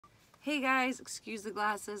Hey guys, excuse the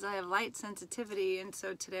glasses. I have light sensitivity, and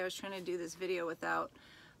so today I was trying to do this video without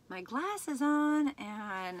my glasses on,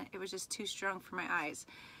 and it was just too strong for my eyes.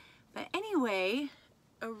 But anyway,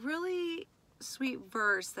 a really sweet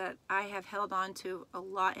verse that I have held on to a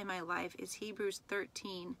lot in my life is Hebrews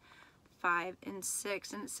 13:5 and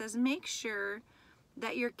 6, and it says, "Make sure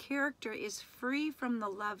that your character is free from the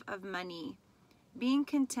love of money, being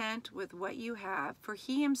content with what you have, for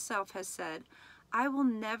he himself has said, I will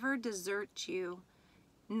never desert you,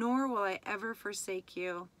 nor will I ever forsake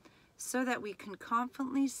you," so that we can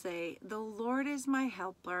confidently say, "The Lord is my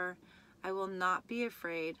helper. I will not be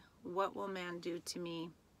afraid. What will man do to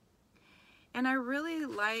me?" And I really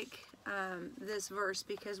like this verse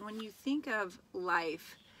because when you think of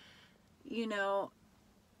life, you know,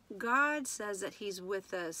 God says that he's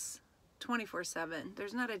with us 24/7.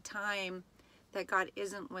 There's not a time that God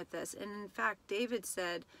isn't with us. And in fact, David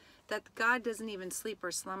said that God doesn't even sleep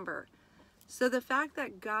or slumber. So the fact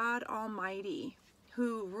that God Almighty,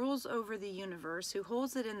 who rules over the universe, who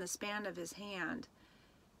holds it in the span of his hand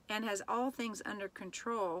and has all things under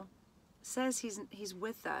control, says he's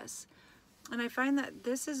with us. And I find that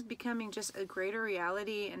this is becoming just a greater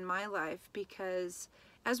reality in my life, because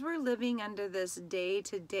as we're living under this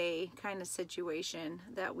day-to-day kind of situation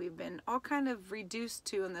that we've been all kind of reduced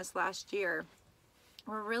to in this last year,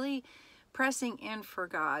 we're really pressing in for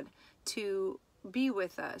God to be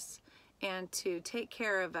with us and to take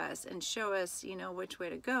care of us and show us, you know, which way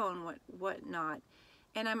to go and what not.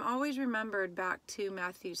 And I'm always remembered back to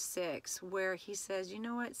Matthew 6, where he says, you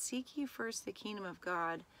know what, seek ye first the kingdom of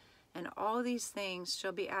God, and all these things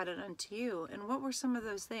shall be added unto you. And what were some of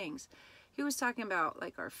those things? He was talking about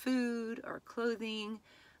like our food, our clothing,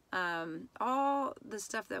 all the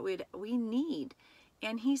stuff that we need.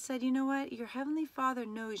 And he said, you know what, your heavenly Father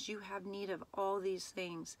knows you have need of all these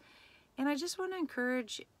things. And I just want to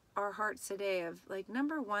encourage our hearts today of, like,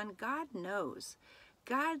 number one, God knows.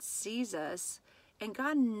 God sees us, and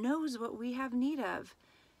God knows what we have need of.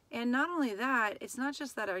 And not only that, it's not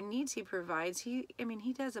just that our needs he provides. He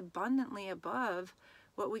does abundantly above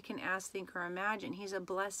what we can ask, think, or imagine. He's a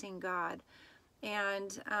blessing God.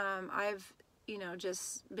 And I've,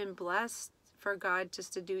 just been blessed for God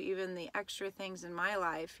just to do even the extra things in my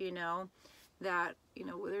life, that,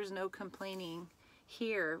 there's no complaining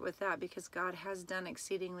here with that, because God has done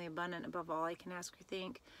exceedingly abundant above all I can ask or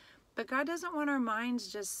think. But God doesn't want our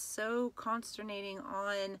minds just so consternating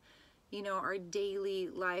on, our daily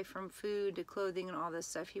life, from food to clothing and all this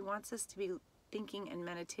stuff. He wants us to be thinking and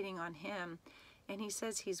meditating on him. And he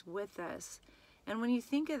says he's with us. And when you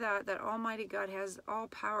think of that Almighty God has all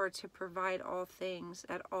power to provide all things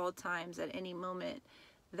at all times, at any moment,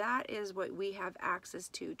 that is what we have access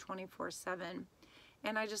to 24/7.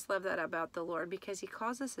 And I just love that about the Lord, because he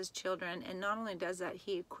calls us his children. And not only does that,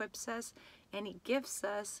 he equips us and he gifts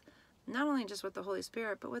us not only just with the Holy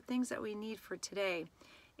Spirit, but with things that we need for today.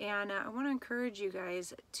 And I want to encourage you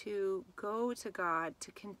guys to go to God,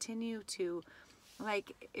 to continue to,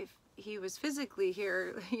 like, if he was physically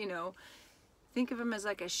here, think of him as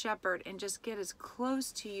like a shepherd, and just get as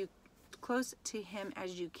close to him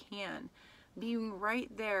as you can, being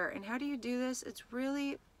right there. And how do you do this? It's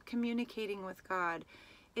really communicating with God.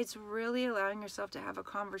 It's really allowing yourself to have a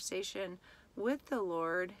conversation with the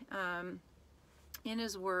Lord in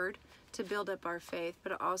his word to build up our faith,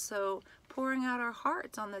 but also pouring out our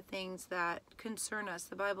hearts on the things that concern us.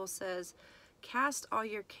 The Bible says, "Cast all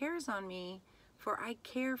your cares on me, for I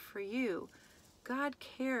care for you." God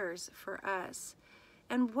cares for us.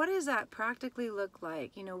 And what does that practically look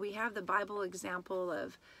like? We have the Bible example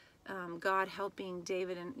of God helping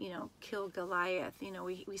David and, kill Goliath.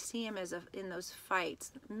 We see him in those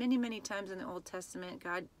fights. Many, many times in the Old Testament,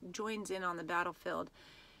 God joins in on the battlefield.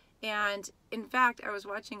 And in fact, I was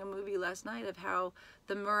watching a movie last night of how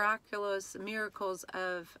the miraculous miracles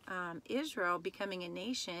of Israel becoming a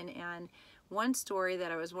nation. And one story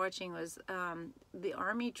that I was watching was the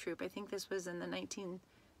army troop. I think this was in the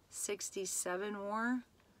 1967 war,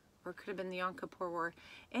 or it could have been the Yom Kippur War.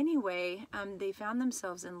 Anyway, they found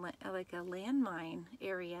themselves in like a landmine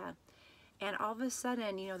area. And all of a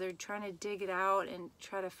sudden, they're trying to dig it out and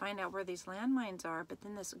try to find out where these landmines are. But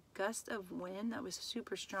then this gust of wind that was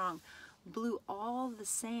super strong blew all the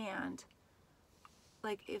sand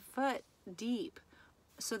like a foot deep,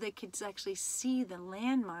 so they could actually see the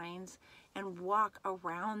landmines and walk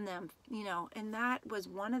around them, and that was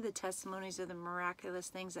one of the testimonies of the miraculous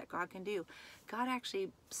things that God can do. God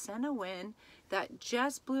actually sent a wind that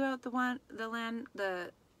just blew out the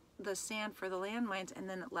sand for the landmines, and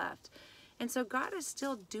then it left. And so God is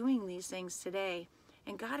still doing these things today,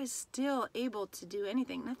 and God is still able to do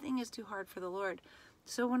anything. Nothing is too hard for the Lord.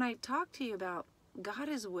 So when I talk to you about God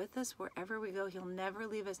is with us wherever we go, He'll never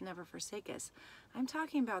leave us, never forsake us, I'm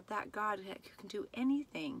talking about that God who can do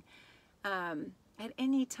anything at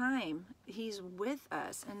any time. He's with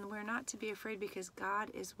us, and we're not to be afraid because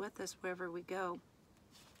God is with us wherever we go.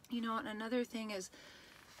 You know, and another thing is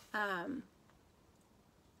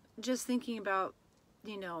just thinking about,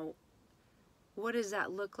 you know, what does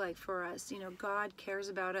that look like for us? You know, God cares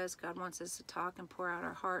about us. God wants us to talk and pour out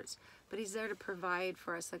our hearts, but He's there to provide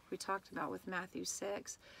for us, like we talked about with Matthew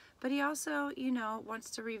 6. But He also, you know, wants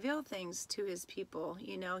to reveal things to His people.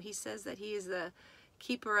 You know, He says that He is the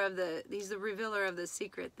keeper of He's the revealer of the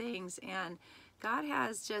secret things. And God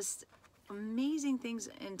has just amazing things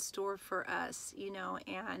in store for us, you know,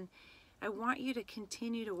 and I want you to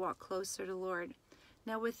continue to walk closer to the Lord.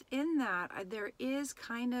 Now, within that, there is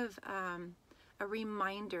kind of a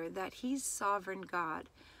reminder that He's sovereign God,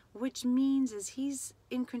 which means is He's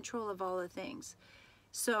in control of all the things.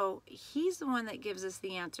 So He's the one that gives us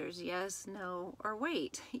the answers, yes, no, or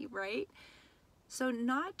wait, right? So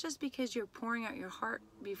not just because you're pouring out your heart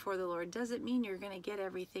before the Lord doesn't mean you're going to get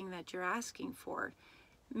everything that you're asking for.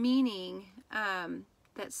 Meaning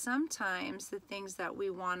that sometimes the things that we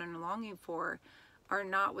want and are longing for are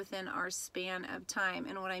not within our span of time.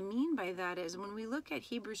 And what I mean by that is when we look at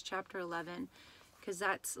Hebrews chapter 11, because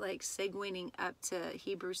that's like segueing up to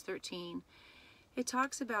Hebrews 13, it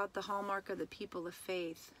talks about the hallmark of the people of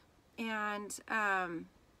faith. And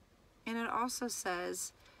it also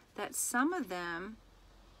says that some of them,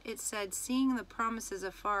 it said, seeing the promises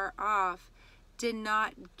afar off, did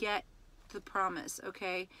not get the promise,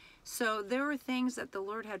 okay? So there were things that the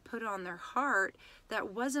Lord had put on their heart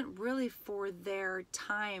that wasn't really for their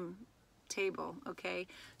timetable, okay?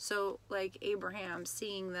 So like Abraham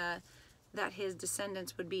seeing that his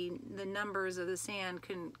descendants would be the numbers of the sand,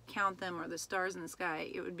 couldn't count them, or the stars in the sky.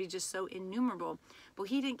 It would be just so innumerable. But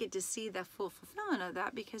he didn't get to see the full fulfillment of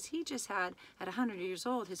that because he just had, at 100 years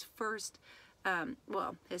old, his first,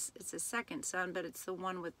 it's his second son, but it's the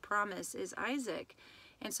one with promise, is Isaac.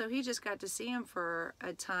 And so he just got to see him for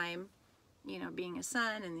a time, you know, being a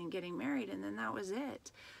son and then getting married, and then that was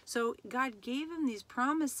it. So God gave him these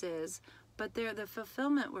promises, but the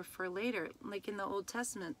fulfillment were for later. Like in the Old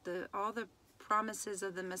Testament, all the promises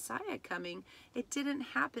of the Messiah coming, it didn't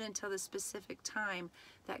happen until the specific time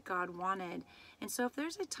that God wanted. And so if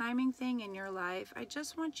there's a timing thing in your life, I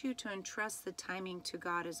just want you to entrust the timing to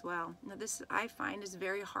God as well. Now this, I find, is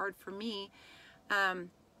very hard for me,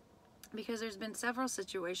 because there's been several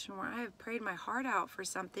situations where I have prayed my heart out for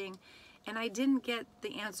something and I didn't get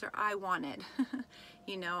the answer I wanted.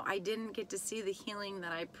 You know, I didn't get to see the healing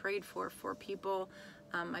that I prayed for people.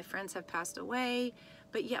 My friends have passed away,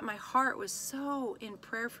 but yet my heart was so in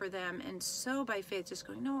prayer for them and so by faith just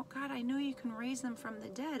going, no, God, I know you can raise them from the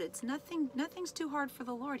dead. It's nothing's too hard for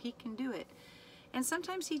the Lord. He can do it. And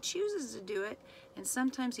sometimes He chooses to do it, and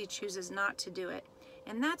sometimes He chooses not to do it.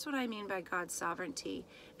 And that's what I mean by God's sovereignty.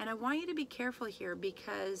 And I want you to be careful here,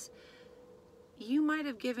 because you might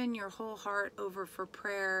have given your whole heart over for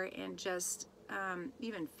prayer and just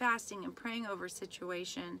even fasting and praying over a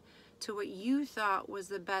situation to what you thought was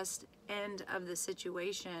the best end of the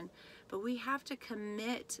situation. But we have to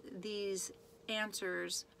commit these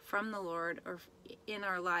answers from the Lord or in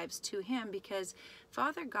our lives to Him, because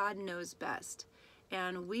Father God knows best.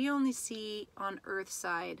 And we only see on earth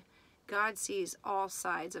side. God sees all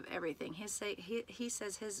sides of everything. He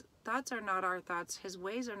says His thoughts are not our thoughts. His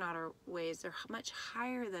ways are not our ways. They're much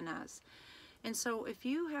higher than us. And so if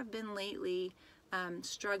you have been lately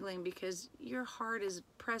struggling because your heart is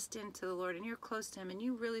pressed into the Lord and you're close to Him and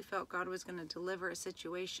you really felt God was going to deliver a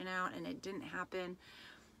situation out and it didn't happen,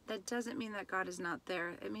 that doesn't mean that God is not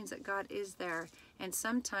there. It means that God is there. And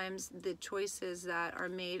sometimes the choices that are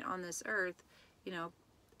made on this earth, you know,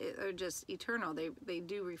 are just eternal. They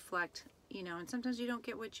do reflect, you know, and sometimes you don't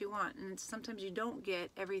get what you want, and sometimes you don't get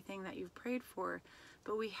everything that you've prayed for.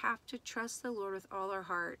 But we have to trust the Lord with all our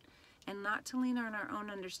heart and not to lean on our own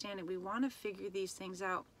understanding. We want to figure these things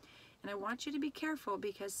out. And I want you to be careful,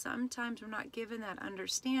 because sometimes we're not given that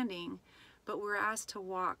understanding, but we're asked to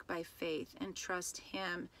walk by faith and trust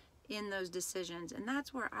Him in those decisions. And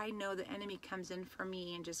that's where I know the enemy comes in for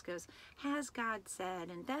me and just goes, has God said,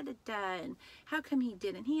 and da-da-da, and how come He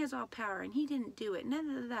didn't? He has all power and He didn't do it,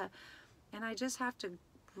 da-da-da-da. And I just have to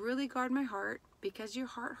really guard my heart, because your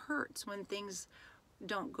heart hurts when things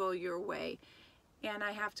don't go your way. And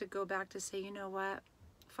I have to go back to say, you know what?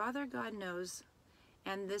 Father God knows,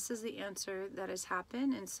 and this is the answer that has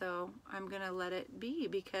happened, and so I'm going to let it be,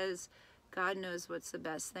 because God knows what's the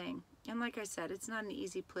best thing. And like I said, it's not an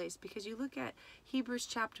easy place, because you look at Hebrews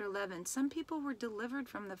chapter 11, some people were delivered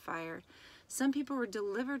from the fire. Some people were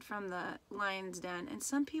delivered from the lion's den, and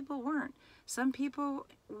some people weren't. Some people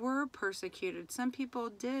were persecuted. Some people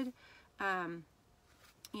did,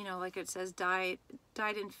 you know, like it says, died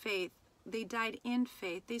in faith. They died in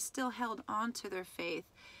faith. They still held on to their faith.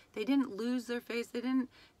 They didn't lose their faith. They didn't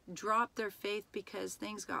drop their faith because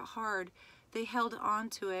things got hard. They held on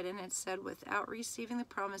to it, and it said, without receiving the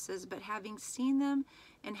promises, but having seen them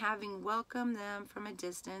and having welcomed them from a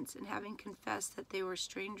distance and having confessed that they were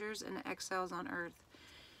strangers and exiles on earth.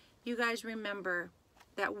 You guys remember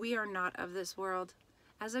that we are not of this world.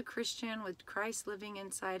 As a Christian with Christ living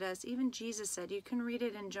inside us, even Jesus said, you can read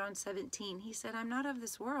it in John 17. He said, I'm not of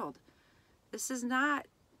this world. This is not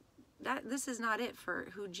it for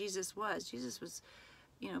who Jesus was. Jesus was,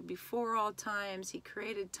 you know, before all times. He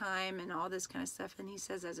created time and all this kind of stuff. And he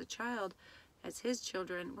says, as a child, as his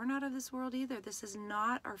children, we're not of this world either. This is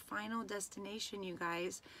not our final destination, you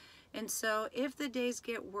guys. And so if the days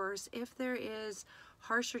get worse, if there is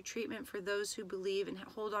harsher treatment for those who believe and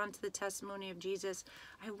hold on to the testimony of Jesus,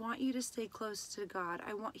 I want you to stay close to God.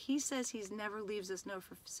 He says he never leaves us nor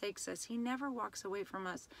forsakes us. He never walks away from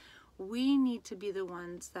us. We need to be the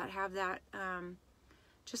ones that have that,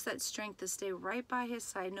 just that strength to stay right by his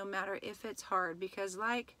side, no matter if it's hard. Because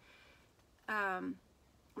like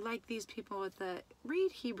these people with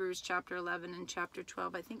read Hebrews chapter 11 and chapter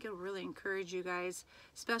 12. I think it'll really encourage you guys,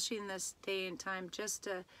 especially in this day and time, just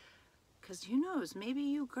to, because who knows, maybe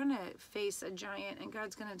you're gonna face a giant and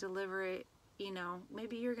God's gonna deliver it. You know,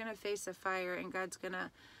 maybe you're gonna face a fire and God's gonna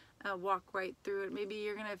walk right through it. Maybe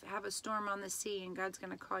you're gonna have a storm on the sea and God's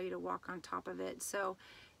gonna call you to walk on top of it. So,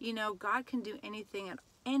 you know, God can do anything at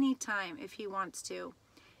any time if he wants to.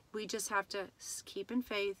 We just have to keep in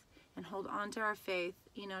faith and hold on to our faith,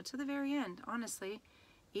 you know, to the very end, honestly,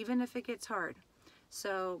 even if it gets hard.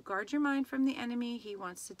 So guard your mind from the enemy. He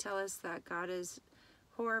wants to tell us that God is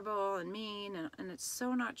horrible and mean, and it's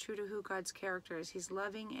so not true to who God's character is. He's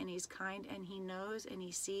loving and he's kind and he knows and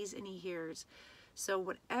he sees and he hears. So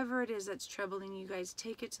whatever it is that's troubling you guys,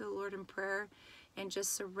 take it to the Lord in prayer and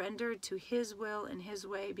just surrender to his will and his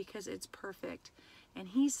way, because it's perfect. And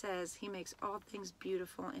he says he makes all things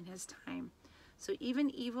beautiful in his time. So even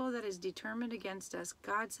evil that is determined against us,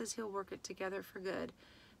 God says he'll work it together for good,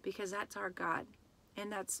 because that's our God.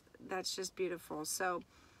 And that's just beautiful. So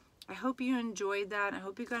I hope you enjoyed that. I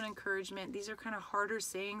hope you got encouragement. These are kind of harder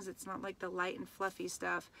sayings. It's not like the light and fluffy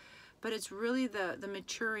stuff, but it's really the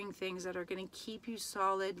maturing things that are going to keep you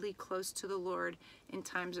solidly close to the Lord in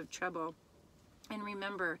times of trouble. And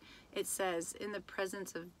remember, it says, in the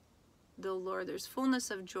presence of the Lord, there's fullness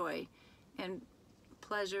of joy and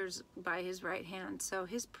pleasures by his right hand. So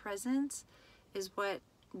his presence is what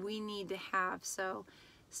we need to have. So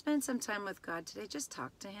spend some time with God today. Just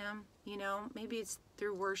talk to him. You know, maybe it's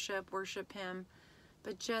through worship him,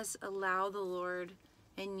 but just allow the Lord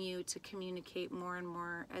and you to communicate more and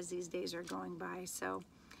more as these days are going by. So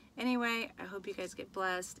anyway, I hope you guys get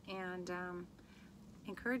blessed, and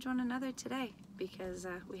encourage one another today, because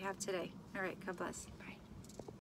we have today. All right, God bless. Bye.